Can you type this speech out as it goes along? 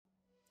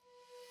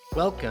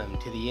Welcome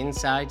to the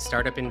Inside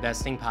Startup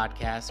Investing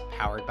Podcast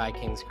powered by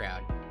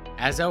KingsCrowd.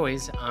 As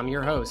always, I'm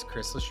your host,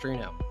 Chris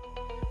Lustrino.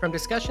 From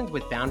discussions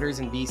with founders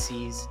and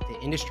VCs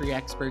to industry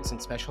experts and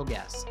special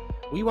guests,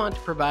 we want to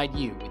provide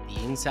you with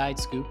the inside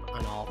scoop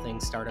on all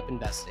things startup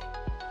investing.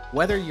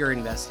 Whether you're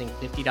investing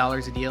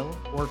 $50 a deal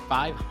or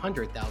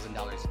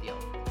 $500,000 a deal,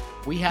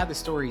 we have the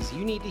stories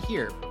you need to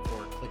hear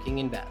before clicking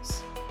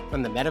invest.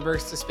 From the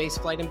metaverse to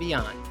spaceflight and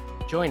beyond,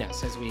 join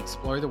us as we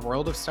explore the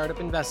world of startup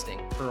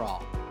investing for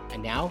all.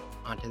 And now,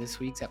 on to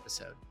this week's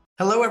episode.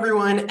 Hello,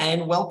 everyone,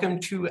 and welcome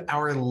to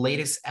our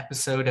latest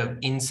episode of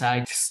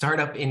Inside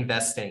Startup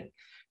Investing.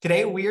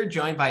 Today, we are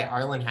joined by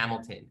Arlen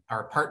Hamilton,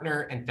 our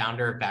partner and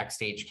founder of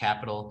Backstage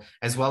Capital,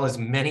 as well as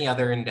many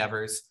other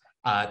endeavors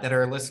that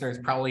our listeners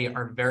probably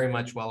are very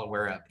much well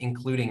aware of,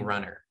 including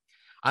Runner.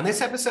 On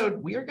this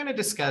episode, we are going to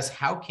discuss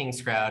how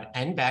KingsCrowd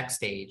and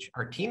Backstage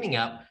are teaming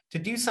up to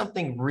do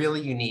something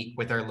really unique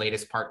with our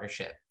latest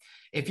partnership.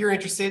 If you're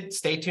interested,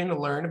 stay tuned to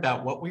learn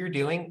about what we are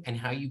doing and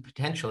how you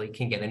potentially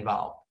can get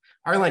involved.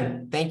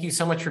 Arlen, thank you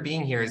so much for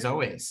being here as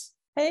always.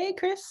 Hey,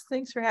 Chris,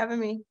 thanks for having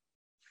me.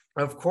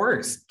 Of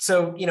course.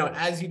 So,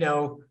 as you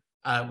know,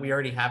 we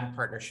already have a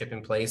partnership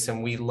in place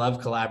and we love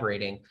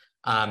collaborating.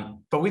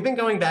 But we've been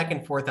going back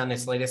and forth on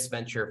this latest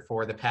venture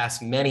for the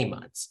past many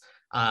months.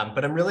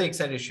 But I'm really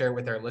excited to share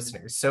with our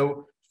listeners.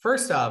 So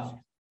first off,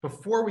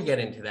 before we get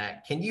into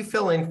that, can you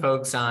fill in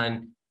folks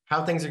on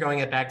how things are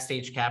going at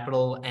Backstage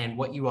Capital and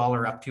what you all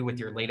are up to with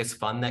your latest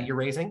fund that you're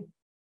raising?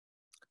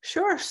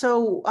 Sure.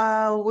 So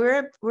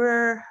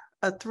we're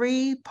a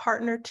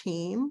 3-partner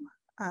team.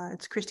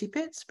 It's Christy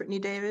Pitts, Brittany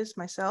Davis,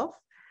 myself,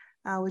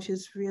 which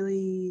has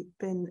really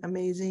been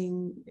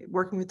amazing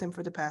working with them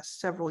for the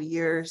past several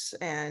years.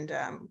 And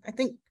I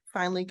think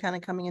finally kind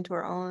of coming into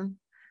our own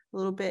a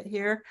little bit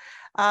here.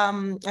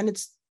 And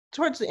it's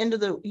towards the end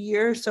of the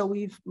year. So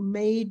we've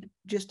made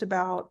just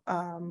about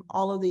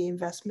all of the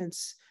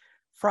investments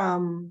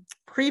from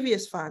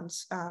previous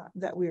funds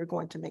that we are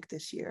going to make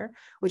this year,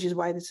 which is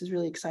why this is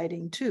really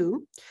exciting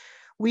too.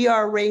 We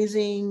are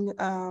raising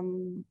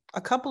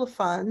a couple of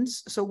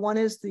funds. So one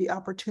is the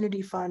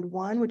Opportunity Fund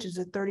 1, which is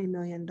a $30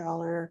 million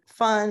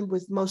fund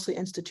with mostly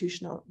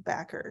institutional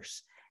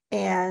backers.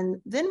 And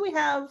then we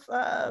have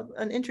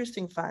an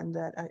interesting fund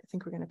that I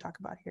think we're going to talk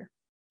about here.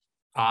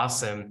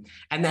 Awesome.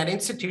 And that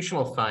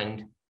institutional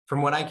fund,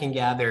 from what I can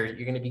gather,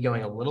 you're going to be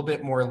going a little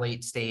bit more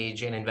late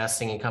stage and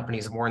investing in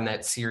companies more in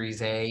that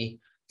Series A,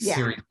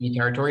 Series B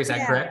territory. Is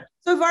that correct?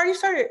 So we've already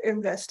started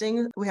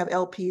investing. We have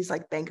LPs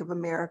like Bank of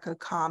America,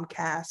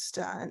 Comcast,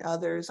 and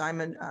others.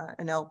 I'm an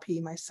LP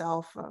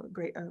myself, a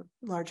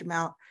large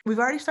amount. We've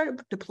already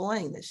started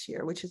deploying this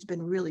year, which has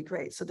been really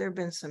great. So there have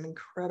been some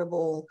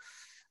incredible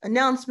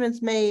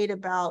announcements made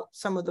about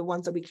some of the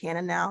ones that we can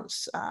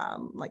announce,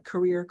 like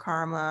Career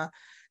Karma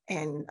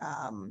and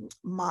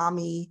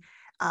Mommy.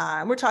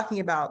 We're talking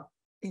about,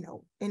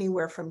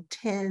 anywhere from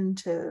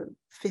 $10 to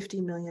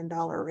 $50 million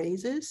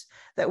raises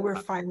that we're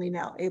finally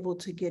now able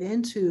to get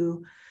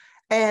into.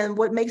 And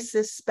what makes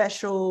this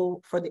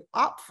special for the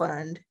Op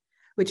Fund,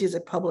 which is a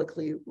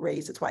publicly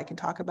raised, that's why I can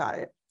talk about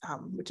it,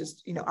 which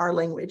is, our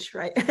language,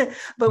 right?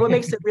 But what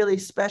makes it really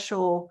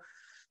special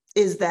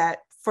is that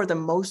for the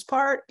most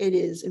part, it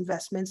is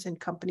investments in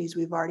companies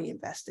we've already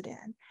invested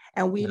in.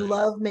 And we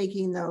love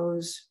making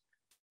those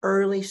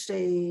early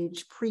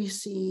stage,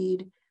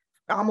 pre-seed,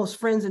 almost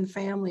friends and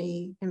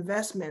family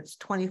investments,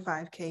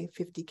 25K,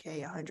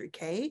 50K,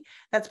 100K.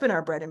 That's been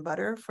our bread and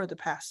butter for the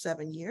past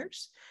 7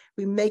 years.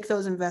 We make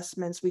those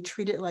investments. We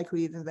treat it like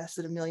we've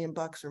invested $1 million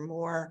or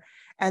more.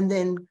 And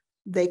then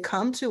they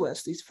come to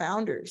us, these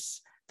founders,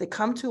 they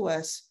come to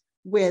us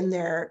when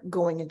they're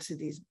going into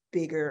these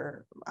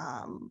bigger,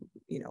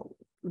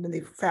 when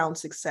they've found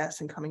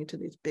success and coming into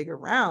these bigger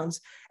rounds.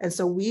 And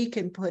so we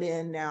can put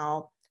in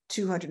now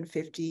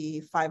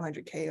 $250,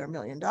 $500K or $1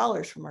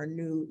 million from our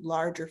new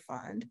larger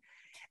fund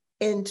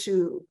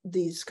into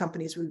these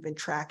companies we've been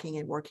tracking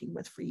and working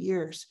with for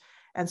years.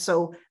 And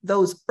so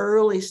those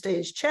early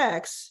stage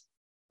checks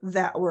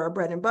that were our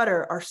bread and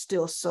butter are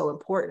still so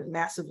important,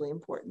 massively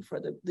important for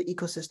the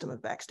ecosystem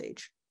of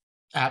Backstage.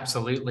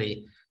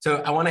 Absolutely. So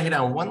I want to hit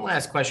on one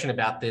last question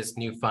about this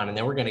new fund, and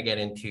then we're going to get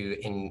into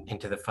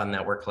the fund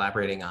that we're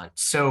collaborating on.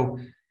 So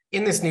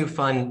in this new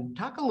fund,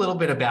 talk a little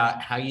bit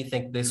about how you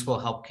think this will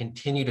help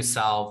continue to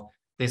solve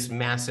this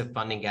massive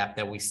funding gap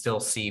that we still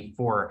see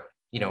for,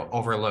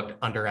 overlooked,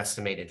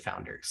 underestimated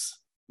founders.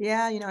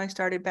 Yeah, I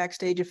started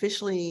Backstage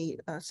officially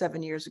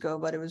 7 years ago,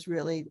 but it was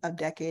really a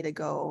decade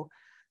ago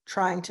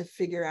trying to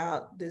figure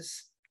out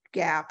this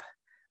gap.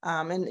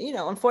 And,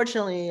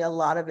 unfortunately, a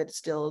lot of it's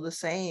still the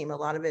same. A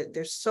lot of it,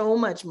 there's so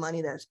much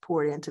money that's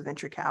poured into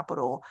venture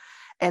capital.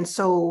 And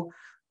so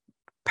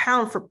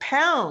pound for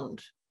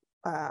pound,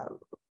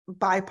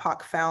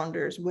 BIPOC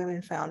founders,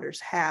 women founders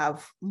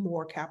have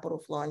more capital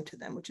flowing to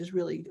them, which is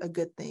really a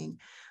good thing.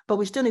 But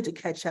we still need to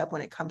catch up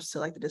when it comes to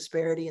like the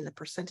disparity in the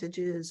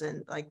percentages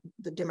and like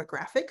the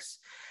demographics.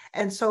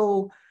 And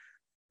so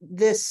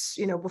this,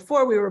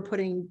 before we were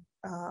putting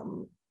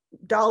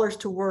dollars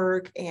to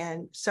work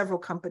and several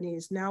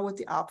companies. Now with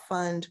the Op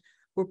Fund,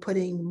 we're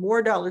putting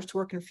more dollars to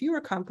work in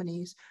fewer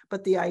companies.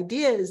 But the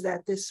idea is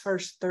that this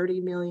first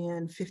 $30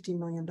 million, $50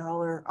 million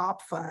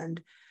op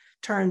fund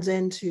turns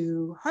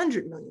into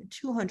 100 million,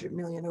 200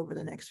 million over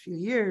the next few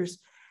years.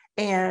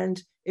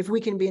 And if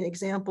we can be an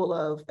example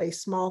of a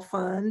small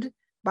fund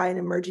by an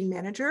emerging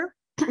manager,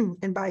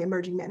 and by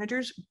emerging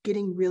managers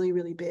getting really,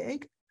 really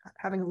big,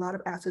 having a lot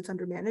of assets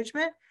under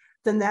management,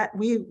 then that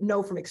we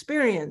know from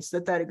experience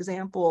that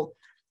example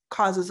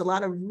causes a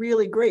lot of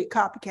really great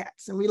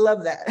copycats. And we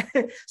love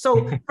that.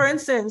 So for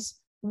instance,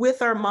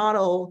 with our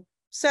model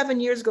 7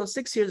 years ago,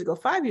 6 years ago,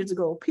 5 years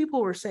ago,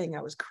 people were saying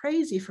I was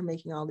crazy for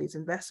making all these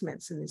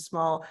investments in these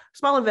small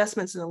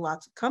investments in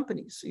lots of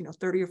companies,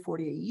 30 or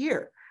 40 a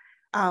year.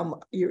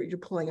 You're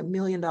deploying $1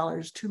 million,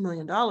 $2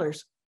 million.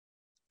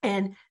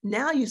 And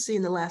now you see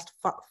in the last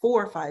 4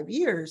 or 5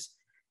 years,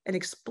 an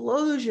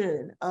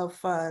explosion of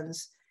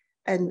funds,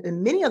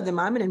 and many of them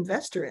I'm an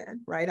investor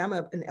in, right? I'm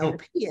an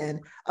LP in,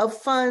 of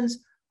funds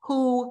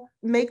who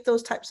make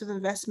those types of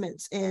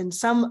investments in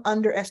some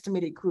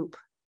underestimated group,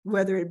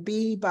 whether it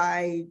be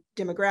by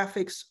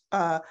demographics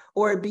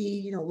or it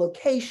be,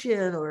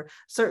 location or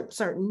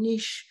certain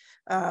niche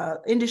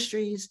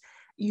industries.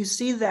 You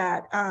see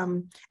that.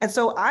 And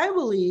so I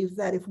believe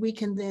that if we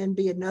can then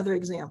be another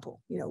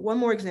example, one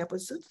more example,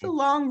 it's a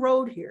long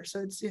road here. So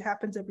it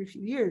happens every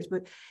few years,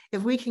 but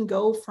if we can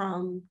go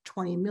from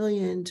 20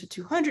 million to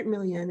 200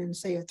 million in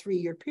say a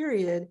 3-year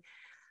period,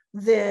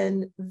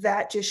 then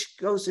that just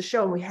goes to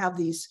show, and we have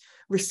these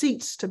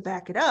receipts to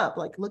back it up.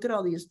 Like, look at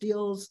all these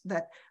deals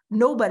that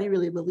nobody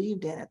really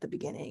believed in at the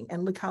beginning,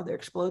 and look how they're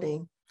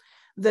exploding.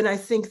 Then I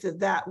think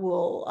that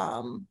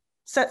will,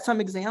 set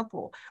some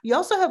example. You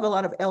also have a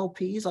lot of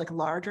LPs, like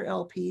larger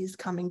LPs,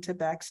 coming to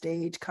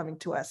Backstage, coming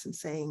to us and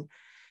saying,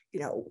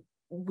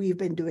 we've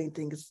been doing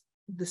things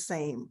the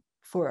same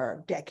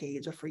for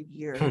decades or for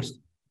years.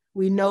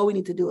 We know we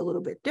need to do a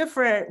little bit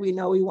different. We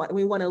know we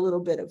want a little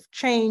bit of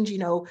change.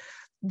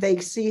 They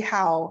see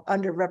how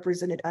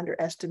underrepresented,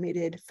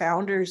 underestimated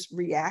founders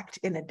react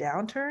in a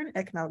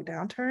economic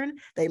downturn.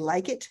 They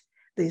like it.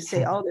 They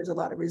say, oh, there's a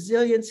lot of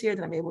resilience here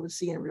that I'm able to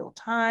see in real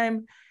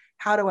time.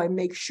 How do I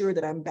make sure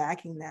that I'm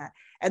backing that?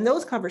 And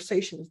those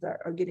conversations that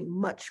are getting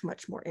much,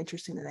 much more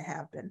interesting than they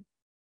have been.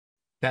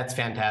 That's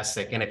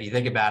fantastic. And if you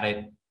think about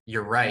it,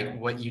 you're right.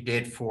 What you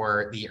did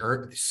for the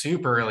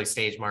super early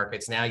stage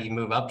markets, now you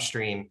move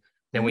upstream,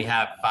 then we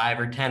have 5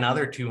 or 10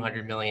 other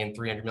 $200 million,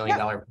 $300 million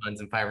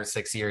funds in 5 or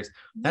 6 years.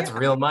 That's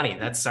real money.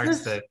 That starts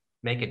to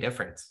make a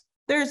difference.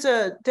 There's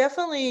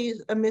definitely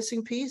a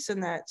missing piece in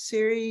that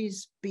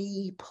Series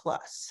B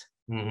plus.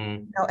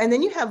 Mm-hmm. And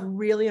then you have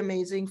really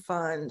amazing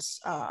funds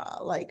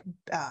like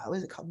what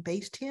is it called?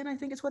 Base 10, I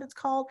think is what it's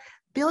called.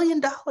 $1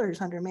 billion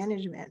under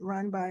management,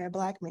 run by a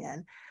Black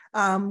man.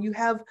 You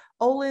have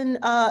Olin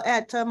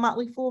at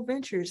Motley Fool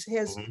Ventures. He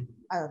has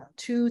I don't know,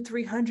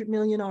 200-300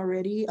 million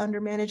already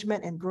under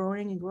management and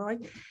growing and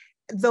growing.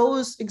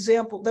 Those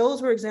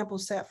were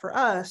examples set for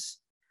us.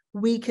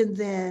 We can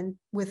then,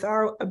 with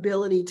our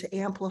ability to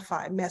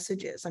amplify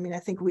messages. I mean, I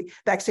think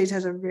Backstage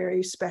has a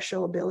very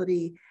special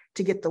ability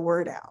to get the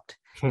word out,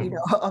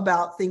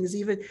 about things,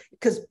 even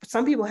because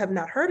some people have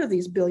not heard of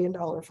these $1 billion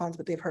funds,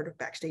 but they've heard of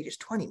Backstage's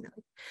 20 million.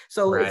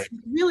 So It's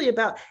really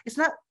it's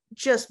not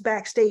just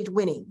Backstage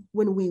winning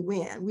when we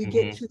win. We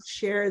get to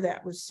share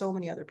that with so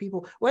many other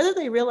people, whether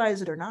they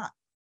realize it or not.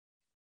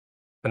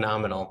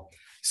 Phenomenal.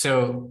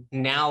 So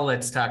now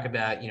let's talk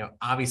about,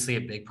 obviously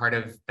a big part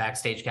of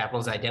Backstage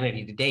Capital's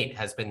identity to date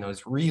has been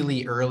those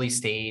really early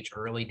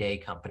day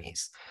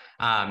companies.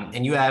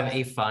 And you have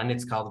a fund,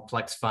 it's called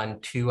Flex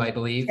Fund 2, I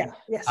believe,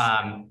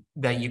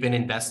 that you've been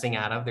investing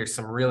out of. There's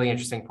some really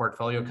interesting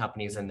portfolio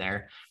companies in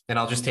there. And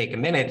I'll just take a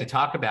minute to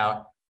talk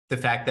about the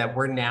fact that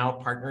we're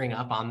now partnering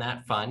up on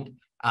that fund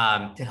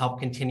to help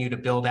continue to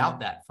build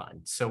out that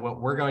fund. So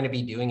what we're going to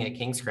be doing at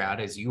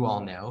KingsCrowd, as you all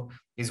know,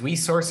 is we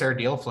source our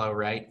deal flow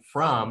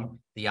from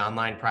the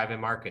online private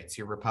markets,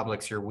 your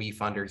Republics, your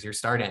WeFunders, your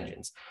Start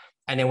Engines.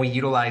 And then we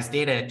utilize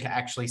data to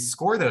actually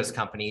score those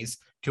companies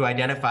to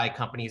identify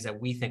companies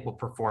that we think will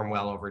perform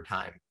well over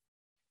time.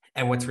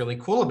 And what's really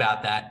cool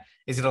about that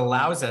is it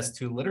allows us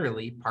to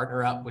literally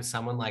partner up with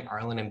someone like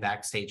Arlen and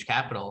Backstage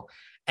Capital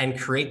and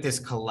create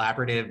this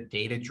collaborative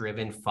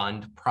data-driven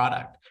fund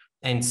product.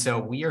 And so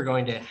we are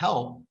going to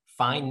help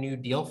find new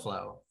deal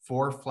flow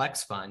for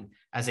Flex Fund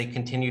as they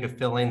continue to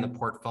fill in the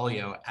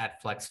portfolio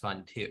at Flex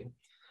Fund 2.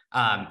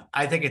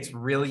 I think it's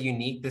really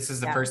unique. This is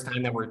the first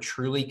time that we're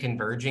truly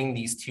converging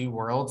these two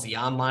worlds, the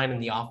online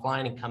and the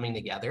offline, and coming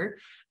together.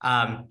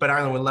 But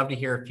Arlen, would love to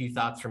hear a few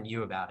thoughts from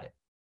you about it.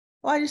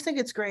 Well, I just think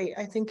it's great.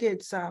 I think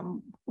it's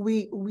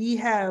we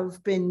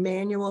have been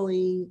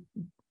manually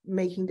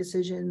making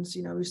decisions.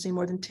 We've seen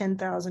more than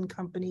 10,000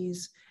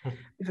 companies.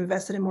 We've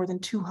invested in more than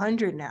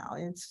 200 now.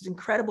 And it's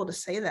incredible to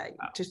say that.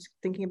 Wow. Just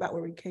thinking about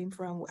where we came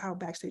from, how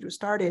Backstage was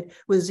started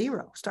with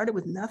zero, started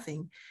with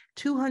nothing,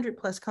 200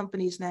 plus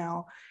companies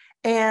now.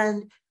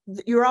 And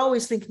you're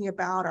always thinking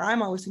about, or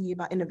I'm always thinking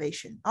about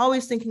innovation,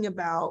 always thinking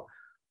about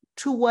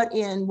to what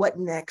end, what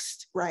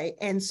next, right?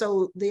 And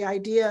so the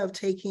idea of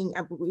taking,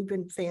 we've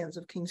been fans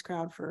of King's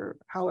Crowd for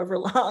however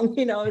long,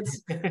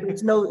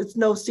 it's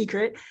no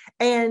secret,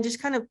 and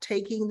just kind of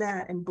taking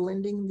that and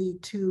blending the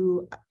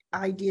two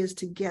ideas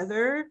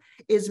together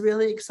is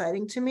really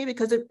exciting to me,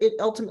 because it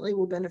ultimately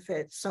will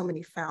benefit so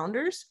many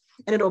founders,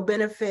 and it'll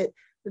benefit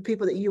the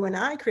people that you and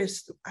I,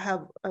 Chris,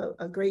 have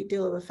a great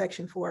deal of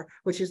affection for,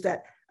 which is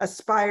that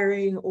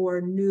aspiring or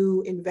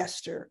new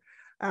investor.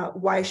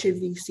 Why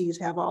should VCs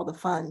have all the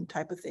fun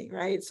type of thing,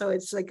 right? So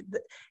it's like,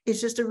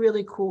 it's just a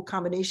really cool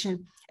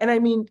combination. And I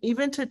mean,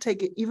 even to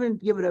take it, even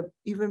give it a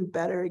even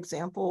better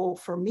example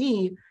for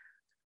me,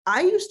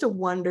 I used to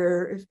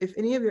wonder if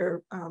any of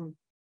your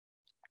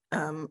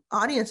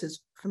audience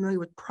is familiar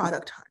with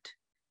Product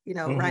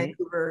Hunt, Ryan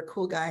Hoover,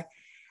 cool guy.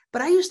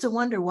 But I used to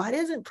wonder, why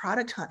doesn't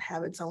Product Hunt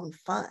have its own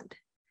fund?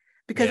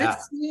 Because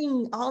it's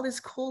seeing all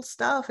this cool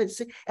stuff.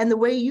 And the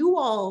way you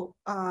all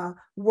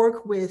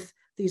work with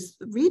these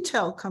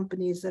retail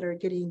companies that are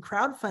getting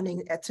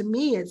crowdfunding, to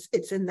me,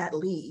 it's in that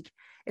league.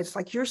 It's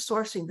like you're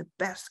sourcing the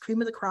best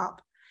cream of the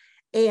crop.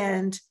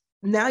 And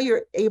now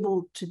you're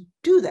able to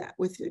do that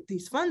with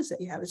these funds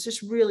that you have. It's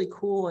just really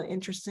cool and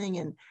interesting,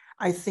 and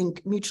I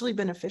think mutually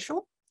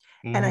beneficial.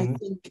 Mm-hmm. And I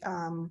think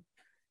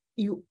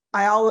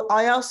I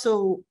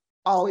also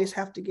always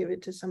have to give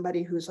it to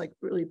somebody who's like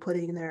really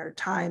putting their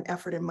time,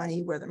 effort, and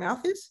money where their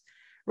mouth is,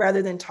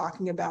 rather than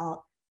talking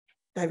about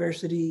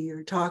diversity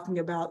or talking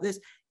about this.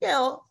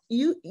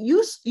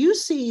 You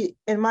see,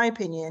 in my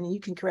opinion, and you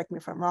can correct me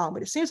if I'm wrong,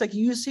 but it seems like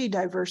you see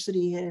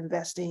diversity in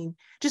investing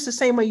just the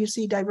same way you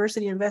see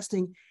diversity in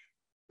investing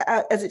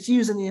as it's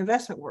used in the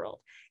investment world.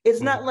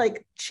 It's not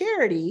like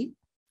charity.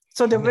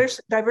 So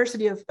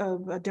diversity of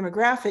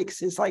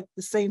demographics is like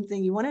the same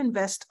thing. You want to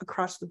invest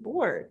across the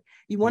board.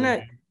 You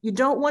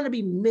don't want to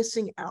be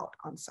missing out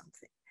on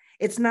something.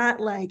 It's not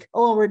like,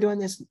 oh, we're doing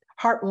this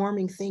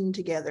heartwarming thing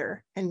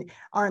together, and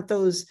aren't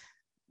those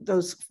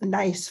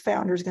nice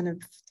founders going to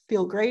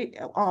feel great,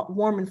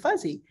 warm and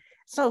fuzzy?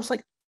 So it's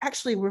like,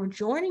 actually, we're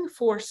joining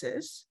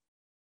forces,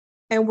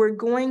 and we're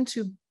going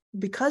to,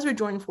 because we're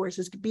joining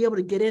forces, be able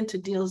to get into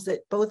deals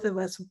that both of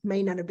us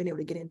may not have been able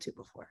to get into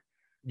before.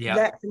 Yeah,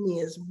 that to me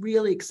is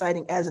really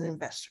exciting as an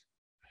investor.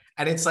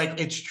 And it's like,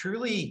 it's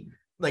truly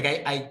like,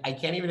 I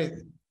can't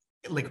even,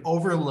 like,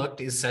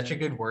 overlooked is such a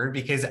good word,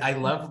 because I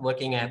love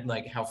looking at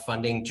like how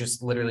funding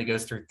just literally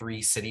goes through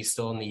 3 cities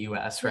still in the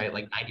US, right?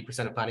 Like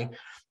 90% of funding.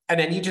 And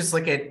then you just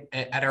look at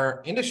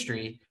our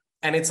industry,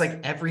 and it's like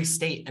every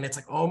state, and it's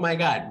like, oh my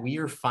God, we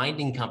are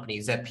finding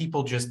companies that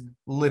people just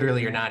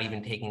literally are not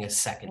even taking a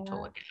second to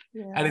look at.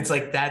 Yeah. And it's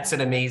like, that's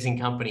an amazing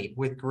company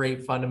with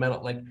great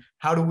fundamental, like,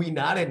 how do we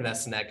not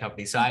invest in that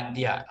company? So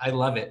I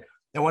love it.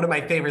 And one of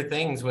my favorite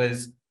things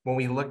was when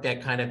we looked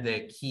at kind of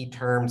the key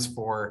terms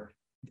for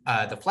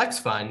the Flex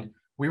Fund,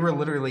 we were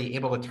literally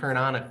able to turn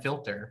on a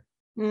filter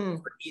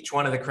for each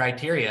one of the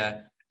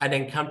criteria, and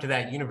then come to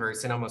that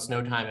universe in almost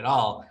no time at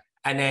all.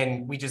 And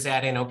then we just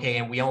add in, okay,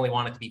 and we only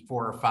want it to be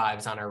 4 or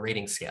 5s on our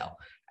rating scale.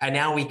 And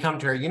now we come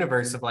to our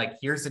universe of like,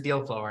 here's the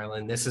deal flow,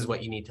 Arlen, this is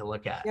what you need to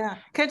look at. Yeah.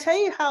 Can I tell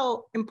you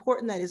how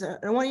important that is? I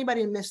don't want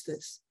anybody to miss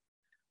this.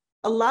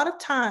 A lot of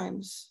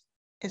times,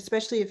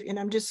 especially and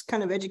I'm just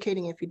kind of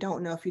educating, if you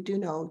don't know, if you do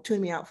know,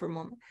 tune me out for a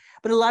moment.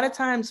 But a lot of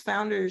times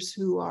founders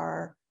who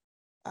are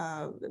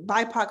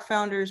BIPOC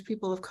founders,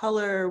 people of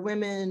color,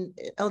 women,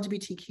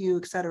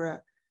 LGBTQ, et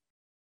cetera,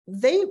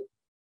 they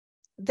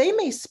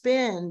may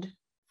spend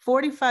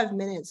 45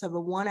 minutes of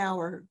a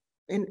 1-hour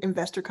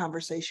investor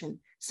conversation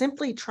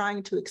simply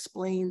trying to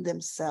explain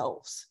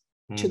themselves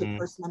to the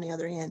person on the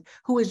other end,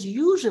 who is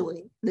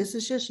usually, this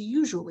is just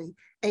usually,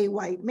 a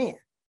white man.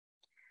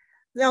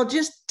 Now,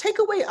 just take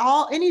away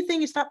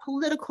anything, it's not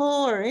political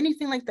or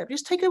anything like that.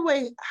 Just take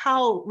away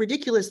how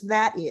ridiculous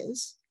that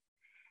is.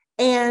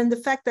 And the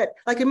fact that,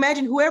 like,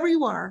 imagine whoever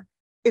you are,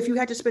 if you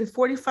had to spend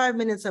 45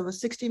 minutes of a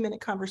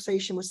 60-minute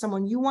conversation with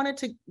someone you wanted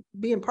to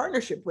be in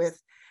partnership with,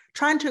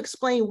 trying to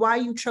explain why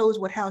you chose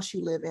what house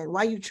you live in,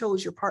 why you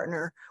chose your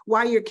partner,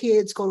 why your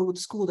kids go to the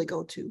school they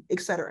go to, et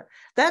cetera.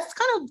 That's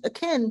kind of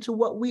akin to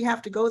what we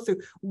have to go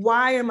through.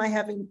 Why am I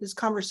having this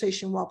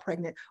conversation while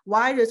pregnant?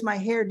 Why does my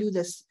hair do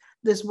this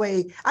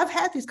way? I've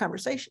had these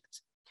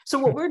conversations. So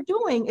what we're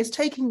doing is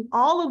taking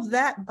all of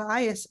that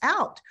bias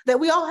out that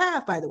we all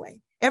have, by the way.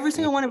 Every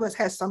single one of us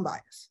has some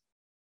bias.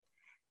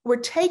 We're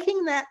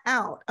taking that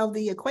out of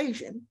the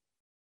equation,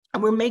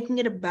 and we're making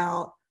it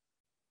about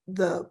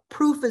the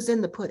proof is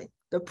in the pudding.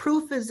 The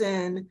proof is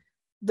in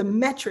the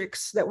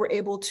metrics that we're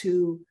able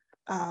to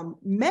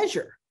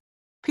measure.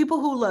 People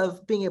who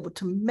love being able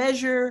to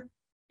measure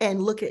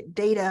and look at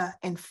data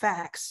and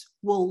facts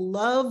will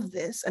love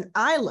this, and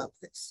I love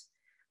this,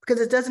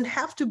 because it doesn't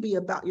have to be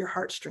about your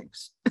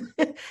heartstrings.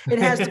 It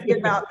has to be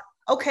about,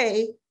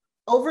 okay,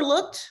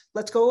 overlooked,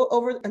 let's go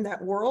over in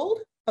that world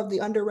of the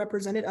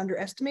underrepresented,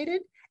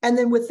 underestimated, and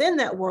then within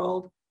that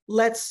world,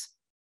 let's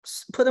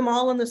put them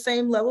all on the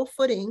same level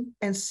footing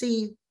and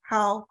see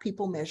how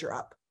people measure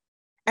up.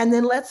 And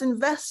then let's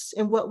invest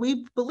in what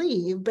we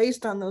believe,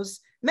 based on those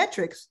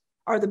metrics,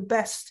 are the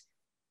best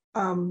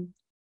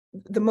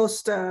the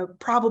most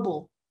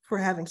probable for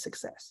having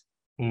success.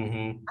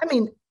 Mm-hmm. I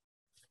mean,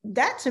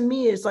 that to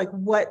me is like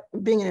what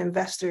being an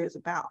investor is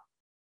about.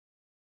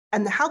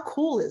 And how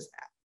cool is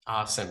that?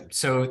 Awesome.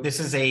 So this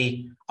is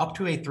up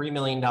to a $3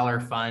 million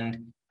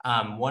fund.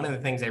 One of the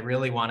things I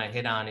really want to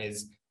hit on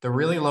is the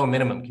really low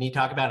minimum. Can you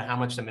talk about how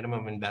much the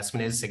minimum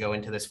investment is to go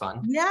into this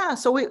fund? Yeah.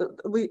 So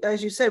we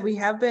as you said, we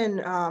have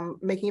been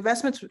making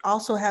investments. We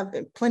also have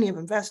plenty of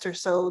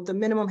investors. So the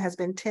minimum has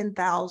been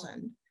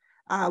 10,000.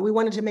 We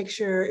wanted to make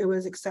sure it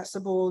was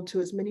accessible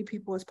to as many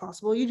people as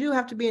possible. You do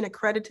have to be an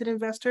accredited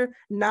investor,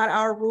 not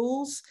our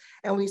rules.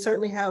 And we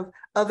certainly have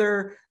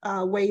other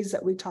ways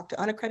that we talk to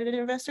unaccredited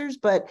investors,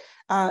 but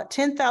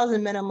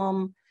 10,000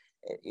 minimum.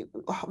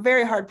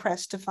 Very hard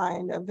pressed to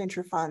find a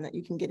venture fund that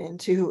you can get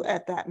into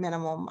at that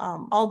minimum.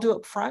 I'll do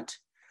up front.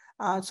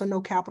 So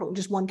no capital,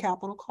 just one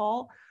capital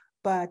call.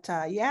 But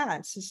yeah,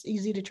 it's just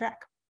easy to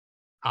track.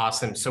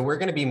 Awesome. So we're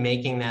going to be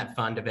making that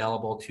fund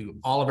available to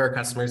all of our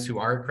customers who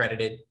are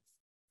accredited,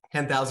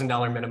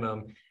 $10,000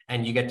 minimum,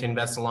 and you get to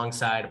invest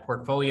alongside a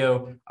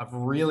portfolio of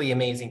really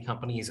amazing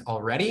companies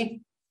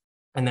already.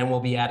 And then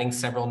we'll be adding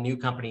several new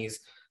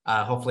companies,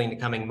 hopefully in the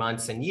coming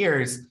months and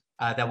years,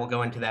 that will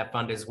go into that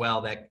fund as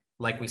well, that,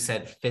 like we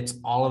said, fits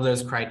all of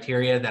those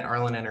criteria that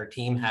Arlen and her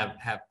team have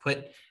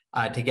put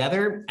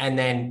together, and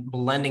then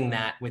blending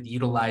that with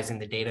utilizing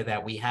the data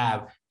that we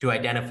have to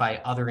identify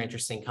other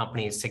interesting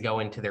companies to go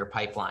into their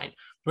pipeline,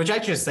 which I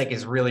just think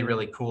is really,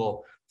 really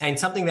cool. And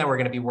something that we're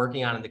going to be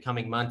working on in the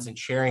coming months and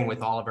sharing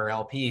with all of our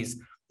LPs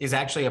is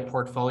actually a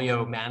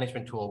portfolio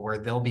management tool where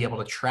they'll be able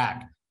to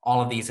track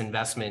all of these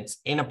investments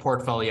in a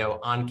portfolio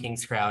on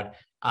KingsCrowd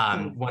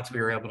once we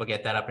were able to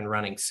get that up and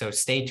running. So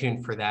stay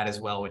tuned for that as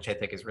well, which I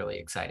think is really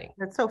exciting.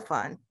 That's so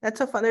fun. That's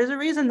so fun. There's a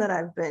reason that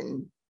I've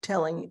been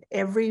telling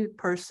every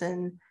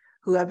person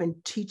who I've been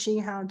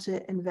teaching how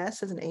to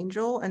invest as an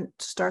angel and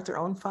start their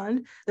own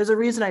fund. There's a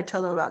reason I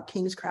tell them about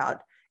KingsCrowd,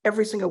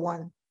 every single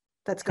one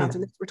that's gone through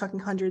this. We're talking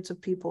hundreds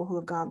of people who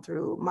have gone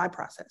through my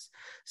process.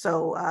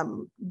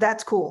 So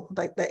that's cool.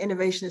 Like the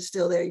innovation is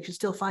still there. You can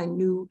still find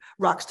new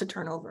rocks to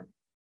turn over.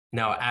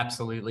 No,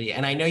 absolutely.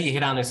 And I know you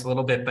hit on this a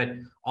little bit, but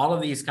all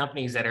of these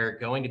companies that are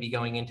going to be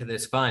going into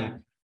this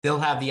fund, they'll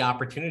have the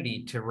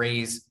opportunity to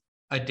raise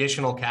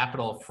additional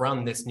capital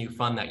from this new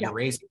fund that you're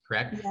raising,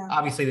 correct? Yeah.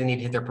 Obviously, they need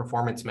to hit their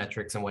performance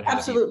metrics and what have you.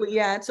 Absolutely.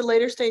 Yeah. It's a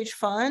later stage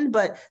fund,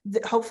 but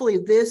hopefully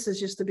this is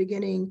just the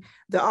beginning.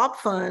 The op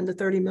fund, the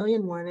 30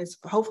 million one, is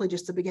hopefully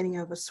just the beginning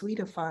of a suite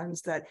of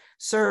funds that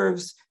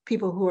serves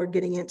people who are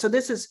getting in. So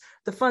this is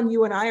the fund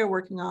you and I are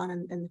working on,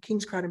 and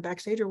KingsCrowd and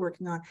Backstage are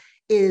working on,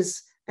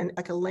 is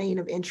like a lane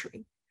of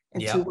entry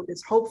into what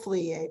is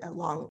hopefully a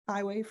long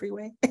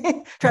freeway,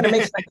 trying to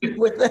make sense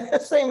with the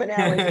same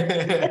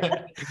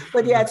analogy.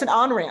 But yeah, it's an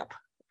on-ramp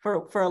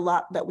for a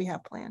lot that we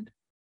have planned.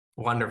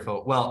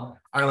 Wonderful. Well,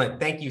 Arlen,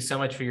 thank you so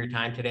much for your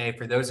time today.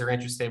 For those who are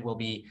interested, we'll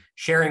be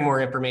sharing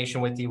more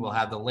information with you. We'll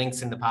have the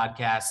links in the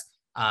podcast.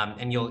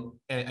 And you'll,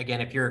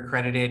 again, if you're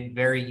accredited,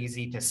 very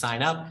easy to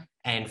sign up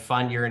and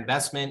fund your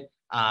investment.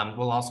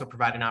 We'll also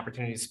provide an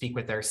opportunity to speak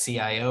with our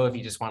CIO if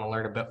you just want to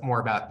learn a bit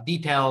more about the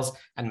details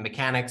and the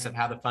mechanics of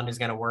how the fund is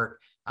going to work.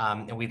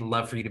 And we'd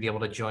love for you to be able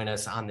to join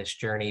us on this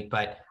journey.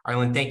 But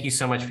Arlen, thank you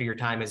so much for your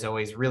time as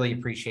always. Really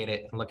appreciate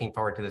it and looking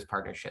forward to this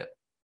partnership.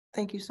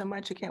 Thank you so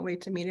much. I can't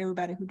wait to meet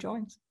everybody who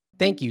joins.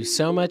 Thank you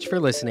so much for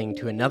listening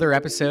to another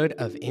episode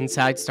of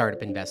Inside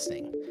Startup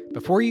Investing.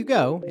 Before you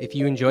go, if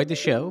you enjoyed the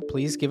show,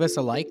 please give us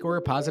a like or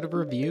a positive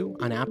review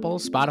on Apple,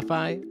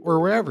 Spotify, or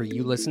wherever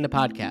you listen to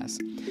podcasts.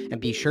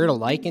 And be sure to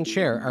like and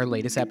share our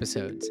latest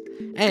episodes.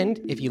 And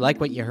if you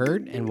like what you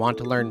heard and want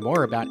to learn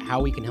more about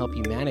how we can help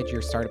you manage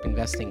your startup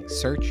investing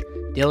search,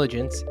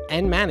 diligence,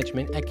 and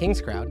management at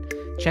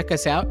KingsCrowd, check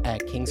us out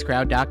at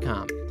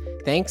kingscrowd.com.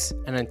 Thanks,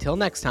 and until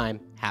next time,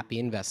 happy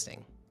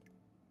investing.